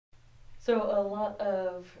So a lot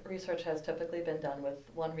of research has typically been done with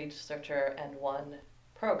one researcher and one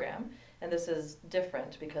program, and this is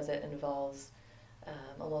different because it involves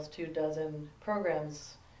almost 24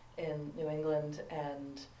 programs in New England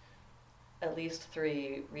and at least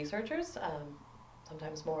 3 researchers,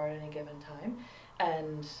 sometimes more at any given time,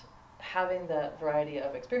 and having that variety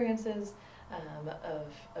of experiences,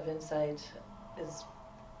 of insight is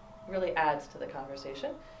really adds to the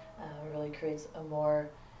conversation. Really creates a more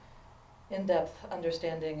in-depth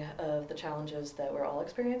understanding of the challenges that we're all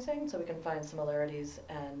experiencing, so we can find similarities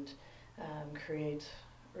and create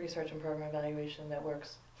research and program evaluation that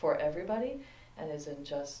works for everybody and isn't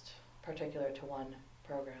just particular to one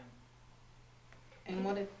program. And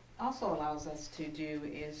what it also allows us to do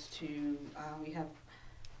is to, we have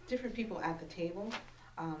different people at the table.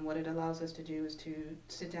 What it allows us to do is to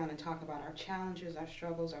sit down and talk about our challenges, our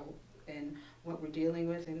struggles, and what we're dealing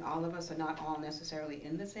with, and all of us are not all necessarily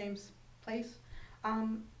in the same place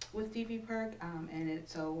with DV-PERG,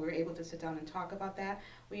 so we're able to sit down and talk about that.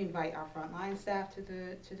 We invite our frontline staff to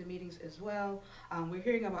the meetings as well. We're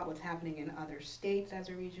hearing about what's happening in other states as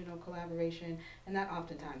a regional collaboration, and that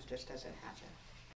oftentimes just doesn't happen.